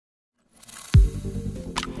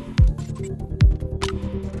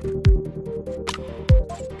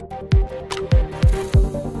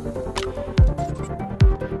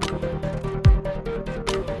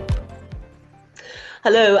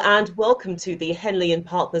Hello and welcome to the Henley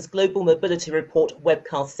Partners Global Mobility Report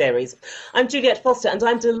webcast series. I'm Juliette Foster and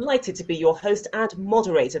I'm delighted to be your host and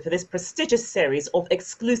moderator for this prestigious series of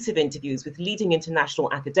exclusive interviews with leading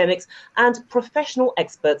international academics and professional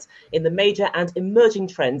experts in the major and emerging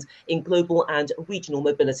trends in global and regional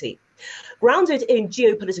mobility. Grounded in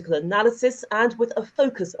geopolitical analysis and with a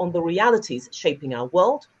focus on the realities shaping our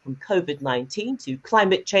world, from COVID-19 to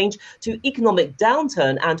climate change to economic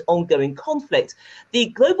downturn and ongoing conflict, the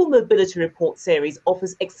Global Mobility Report series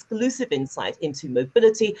offers exclusive insight into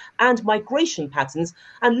mobility and migration patterns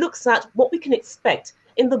and looks at what we can expect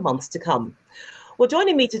in the months to come. Well,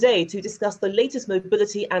 joining me today to discuss the latest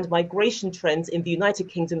mobility and migration trends in the United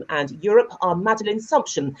Kingdom and Europe are Madeleine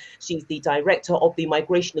Sumption. She's the director of the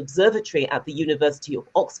Migration Observatory at the University of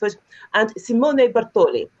Oxford, and Simone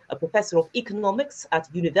Bertoli, a professor of economics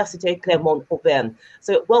at Université Clermont Auvergne.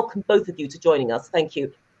 So welcome both of you to joining us. Thank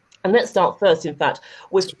you. And let's start first, in fact,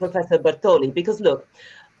 with Professor Bertoli, because look,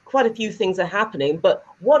 quite a few things are happening, but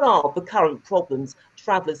what are the current problems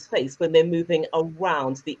travellers face when they're moving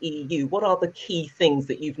around the EU? What are the key things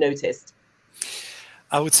that you've noticed?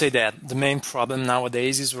 I would say that the main problem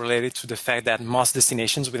nowadays is related to the fact that most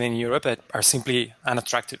destinations within Europe are simply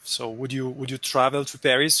unattractive. So would you travel to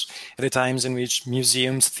Paris at the times in which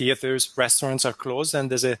museums, theaters, restaurants are closed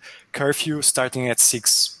and there's a curfew starting at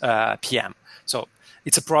 6 p.m. So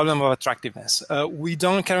it's a problem of attractiveness. We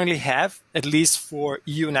don't currently have, at least for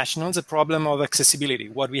EU nationals, a problem of accessibility.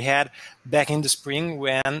 What we had back in the spring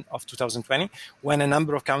of 2020, when a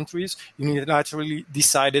number of countries unilaterally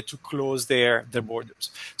decided to close their borders.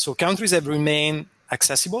 So countries have remained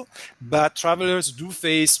accessible, but travelers do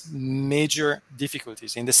face major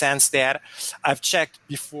difficulties in the sense that I've checked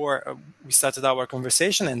before we started our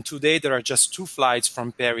conversation, and today there are just 2 flights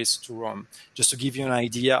from Paris to Rome, just to give you an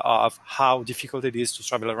idea of how difficult it is to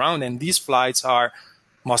travel around, and these flights are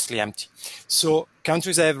mostly empty. So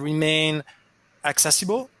countries have remained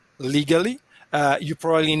accessible legally. You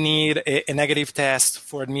probably need a negative test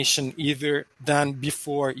for admission, either done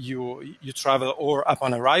before you travel or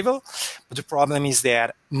upon arrival. But the problem is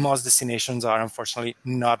that most destinations are unfortunately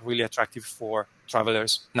not really attractive for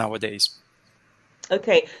travelers nowadays.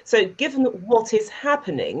 Okay, so given what is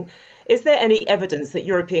happening, is there any evidence that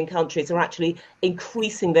European countries are actually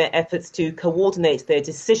increasing their efforts to coordinate their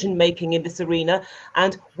decision-making in this arena?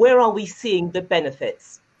 And where are we seeing the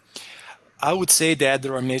benefits? I would say that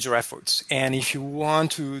there are major efforts. And if you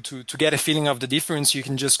want to get a feeling of the difference, you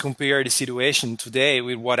can just compare the situation today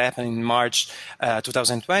with what happened in March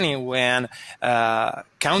 2020, when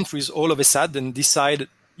countries all of a sudden decided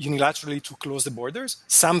unilaterally to close the borders,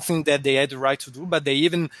 something that they had the right to do, but they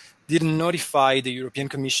even didn't notify the European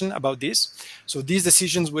Commission about this. So these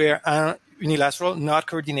decisions were unilateral, not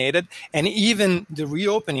coordinated, and even the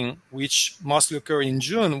reopening, which mostly occurred in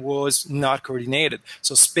June, was not coordinated.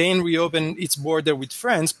 So Spain reopened its border with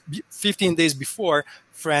France 15 days before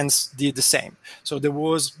France did the same. So there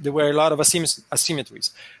were a lot of asymmetries.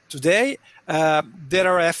 Today, there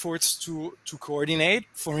are efforts to coordinate,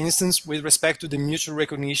 for instance, with respect to the mutual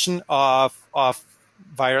recognition of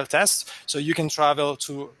viral tests. So you can travel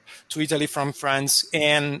to Italy from France,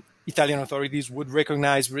 and Italian authorities would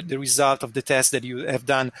recognize the result of the test that you have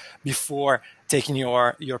done before taking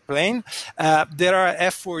your plane. There are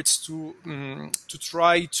efforts to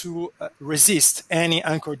try to resist any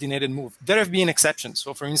uncoordinated move. There have been exceptions.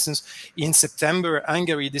 So, for instance, in September,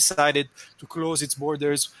 Hungary decided to close its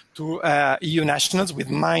borders to EU nationals, with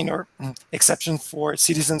minor exceptions for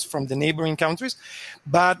citizens from the neighboring countries.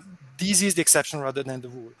 But this is the exception rather than the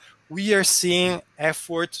rule. We are seeing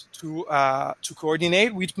effort to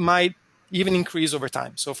coordinate, which might even increase over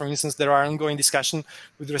time. So, for instance, there are ongoing discussions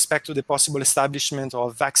with respect to the possible establishment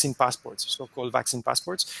of vaccine passports, so-called vaccine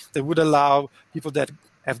passports, that would allow people that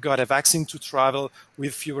have got a vaccine to travel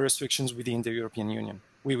with fewer restrictions within the European Union.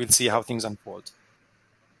 We will see how things unfold.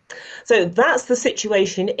 So that's the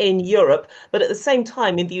situation in Europe. But at the same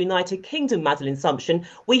time, in the United Kingdom, Madeleine Sumption,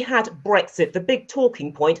 we had Brexit, the big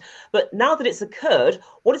talking point. But now that it's occurred,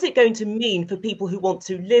 what is it going to mean for people who want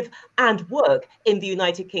to live and work in the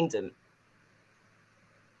United Kingdom?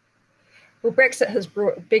 Well, Brexit has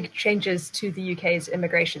brought big changes to the UK's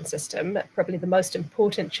immigration system. Probably the most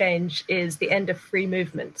important change is the end of free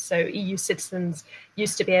movement. So EU citizens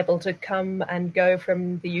used to be able to come and go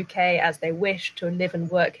from the UK as they wished, to live and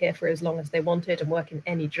work here for as long as they wanted and work in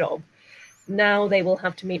any job. Now they will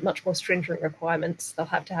have to meet much more stringent requirements. They'll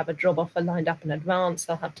have to have a job offer lined up in advance.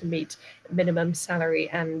 They'll have to meet minimum salary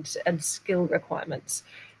and skill requirements.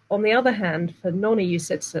 On the other hand, for non-EU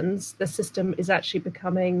citizens, the system is actually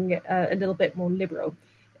becoming a little bit more liberal.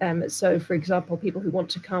 So, for example, people who want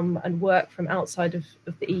to come and work from outside of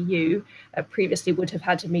the EU previously would have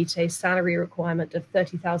had to meet a salary requirement of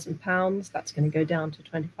 £30,000. That's going to go down to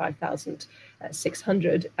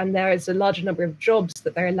 25,600. And there is a larger number of jobs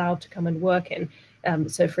that they're allowed to come and work in.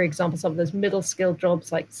 So, for example, some of those middle skilled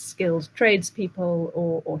jobs like skilled tradespeople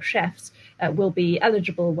or chefs will be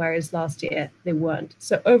eligible, whereas last year they weren't.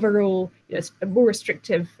 So overall, it's a more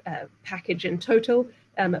restrictive package in total,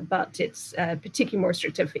 but it's particularly more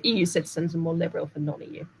restrictive for EU citizens and more liberal for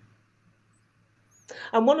non-EU.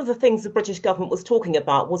 And one of the things the British government was talking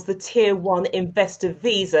about was the Tier 1 investor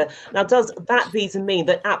visa. Now, does that visa mean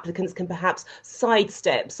that applicants can perhaps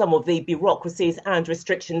sidestep some of the bureaucracies and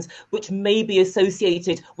restrictions which may be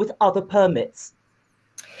associated with other permits?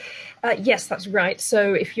 Yes, that's right.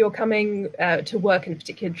 So if you're coming to work in a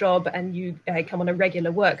particular job and you come on a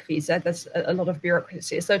regular work visa, there's a lot of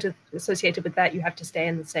bureaucracy associated with that. You have to stay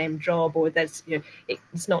in the same job, or there's,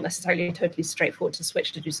 it's not necessarily totally straightforward to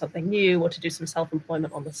switch to do something new or to do some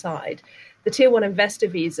self-employment on the side. The Tier 1 investor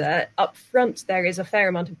visa, up front, there is a fair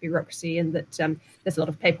amount of bureaucracy in that there's a lot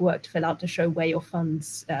of paperwork to fill out to show where your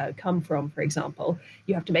funds come from, for example.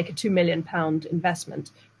 You have to make a £2 million investment.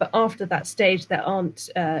 But after that stage, there aren't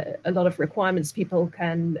a lot of requirements. People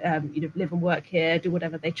can live and work here, do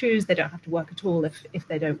whatever they choose. They don't have to work at all if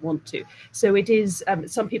they don't want to. So it is,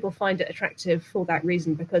 some people find it attractive for that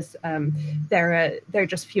reason, because there are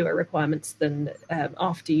just fewer requirements than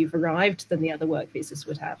after you've arrived than the other work visas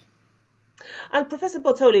would have. And Professor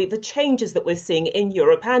Bertoli, the changes that we're seeing in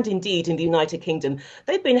Europe and indeed in the United Kingdom,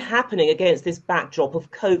 they've been happening against this backdrop of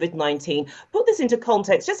COVID-19. Put this into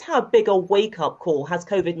context, just how big a wake-up call has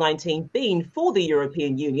COVID-19 been for the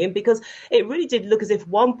European Union? Because it really did look as if at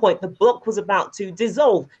one point the bloc was about to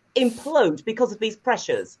dissolve, implode because of these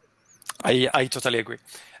pressures. I totally agree.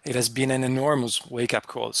 It has been an enormous wake-up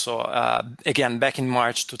call. So again, back in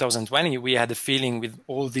March 2020, we had the feeling with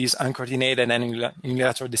all these uncoordinated and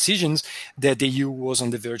unilateral decisions that the EU was on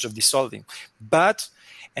the verge of dissolving. But,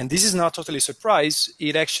 and this is not totally a surprise,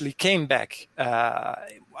 it actually came back.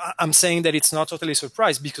 I'm saying that it's not totally a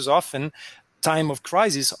surprise because often time of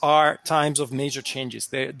crisis are times of major changes.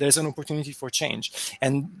 There's an opportunity for change.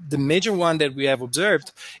 And the major one that we have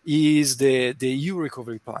observed is the EU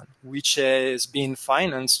recovery plan, which has been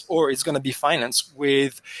financed, or is going to be financed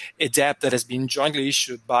with a debt that has been jointly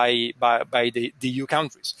issued by the EU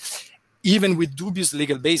countries, even with dubious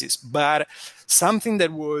legal basis. But something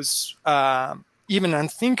that was even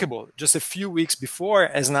unthinkable just a few weeks before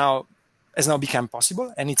has now become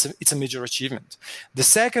possible, and it's a major achievement. The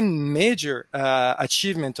second major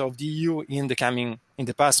achievement of the EU in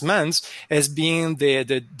the past months has been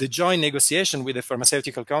the joint negotiation with the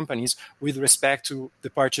pharmaceutical companies with respect to the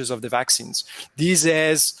purchase of the vaccines. This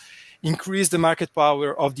has increased the market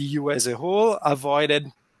power of the EU as a whole,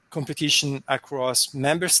 avoided competition across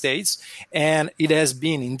member states, and it has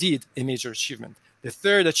been indeed a major achievement. The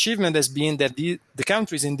third achievement has been that the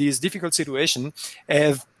countries in this difficult situation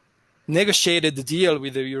have negotiated the deal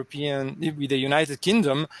with the United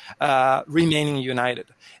Kingdom, remaining united.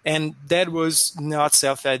 And that was not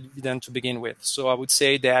self-evident to begin with. So I would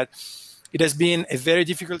say that it has been a very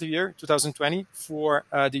difficult year, 2020, for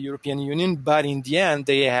the European Union, but in the end,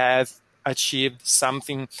 they have achieved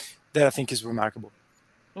something that I think is remarkable.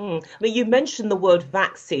 I mean, you mentioned the word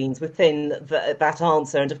vaccines within that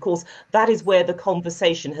answer, and of course, that is where the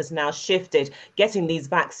conversation has now shifted, getting these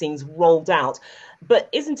vaccines rolled out. But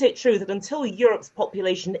isn't it true that until Europe's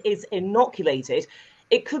population is inoculated,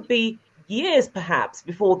 it could be years perhaps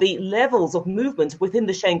before the levels of movement within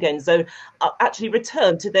the Schengen zone actually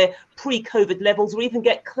return to their pre-COVID levels or even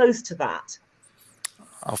get close to that?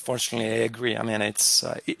 Unfortunately, I agree. I mean,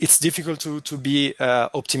 it's difficult to be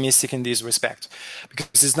optimistic in this respect,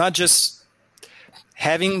 because it's not just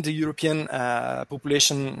having the European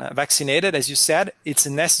population vaccinated, as you said. It's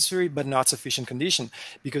a necessary but not sufficient condition,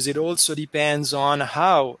 because it also depends on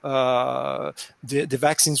how the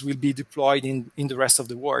vaccines will be deployed in the rest of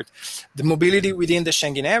the world. The mobility within the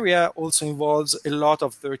Schengen area also involves a lot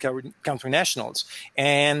of third country nationals.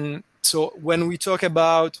 And so when we talk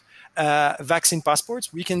about vaccine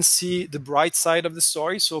passports, we can see the bright side of the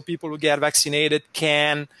story. So people who get vaccinated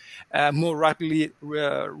can more rapidly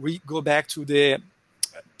go back to the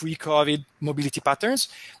pre-COVID mobility patterns.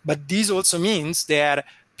 But this also means that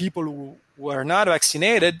people who are not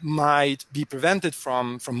vaccinated might be prevented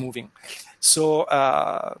from moving. So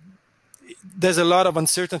there's a lot of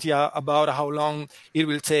uncertainty about how long it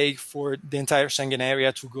will take for the entire Schengen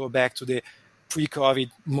area to go back to the pre-COVID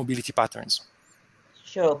mobility patterns.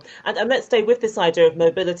 Sure. And let's stay with this idea of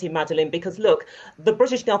mobility, Madeleine, because look, the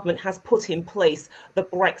British government has put in place the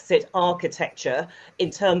Brexit architecture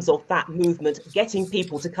in terms of that movement, getting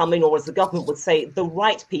people to come in, or as the government would say, the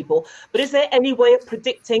right people. But is there any way of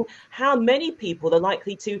predicting how many people are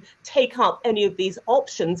likely to take up any of these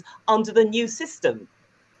options under the new system?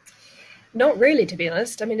 Not really, to be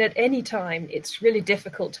honest. I mean, at any time, it's really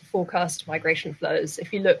difficult to forecast migration flows.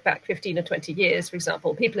 If you look back 15 or 20 years, for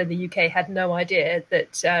example, people in the UK had no idea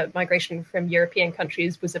that migration from European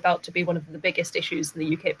countries was about to be one of the biggest issues in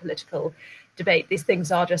the UK political debate. These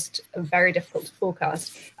things are just very difficult to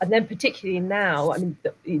forecast. And then particularly now, I mean,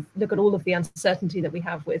 you look at all of the uncertainty that we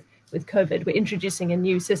have with COVID. We're introducing a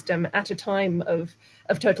new system at a time of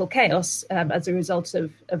total chaos as a result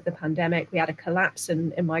of the pandemic. We had a collapse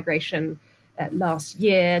in migration last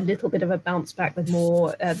year, a little bit of a bounce back with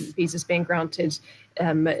more visas being granted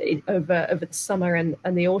over the summer and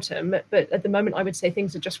the autumn. But at the moment, I would say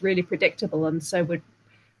things are just really predictable. And so we're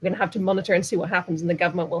going to have to monitor and see what happens. And the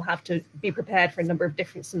government will have to be prepared for a number of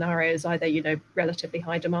different scenarios, either, relatively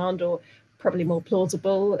high demand or probably more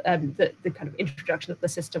plausible, that the kind of introduction of the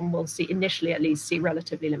system will see, initially at least, see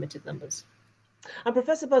relatively limited numbers. And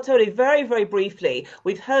Professor Bertoli, very, very briefly,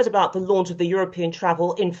 we've heard about the launch of the European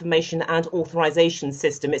Travel Information and Authorization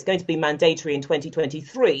System. It's going to be mandatory in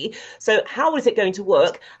 2023. So how is it going to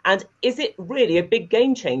work? And is it really a big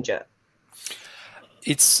game changer?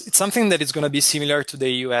 It's something that is going to be similar to the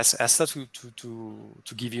US ESTA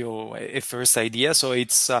to give you a first idea. So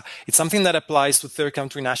it's something that applies to third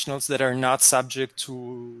country nationals that are not subject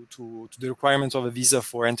to the requirement of a visa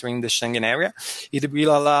for entering the Schengen area. It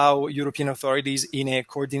will allow European authorities in a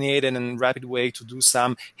coordinated and rapid way to do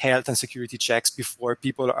some health and security checks before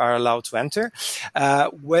people are allowed to enter.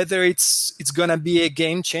 Whether it's going to be a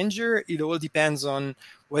game changer, it all depends on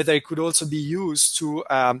whether it could also be used to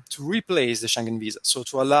replace the Schengen visa. So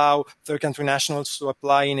to allow third country nationals to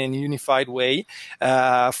apply in a unified way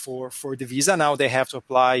for the visa. Now they have to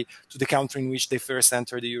apply to the country in which they first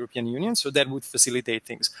entered the European Union. So that would facilitate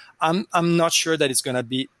things. I'm not sure that it's going to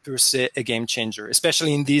be per se a game changer,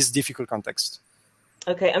 especially in this difficult context.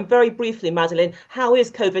 Okay, and very briefly, Madeleine, how is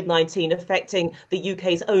COVID-19 affecting the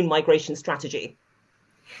UK's own migration strategy?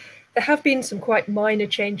 There have been some quite minor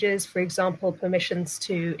changes, for example, permissions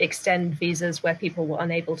to extend visas where people were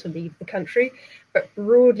unable to leave the country. But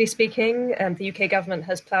broadly speaking, the UK government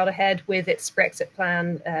has ploughed ahead with its Brexit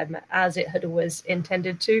plan as it had always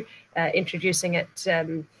intended to, introducing it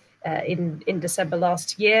in December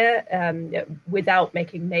last year without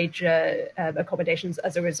making major accommodations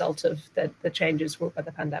as a result of the changes brought by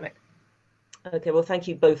the pandemic. Okay, well, thank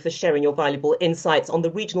you both for sharing your valuable insights on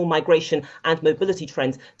the regional migration and mobility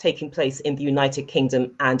trends taking place in the United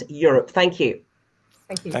Kingdom and Europe. Thank you.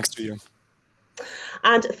 Thank you. Thanks to you.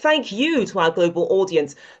 And thank you to our global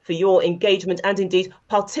audience for your engagement and indeed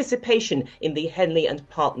participation in the Henley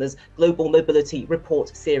Partners Global Mobility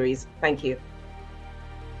Report series. Thank you.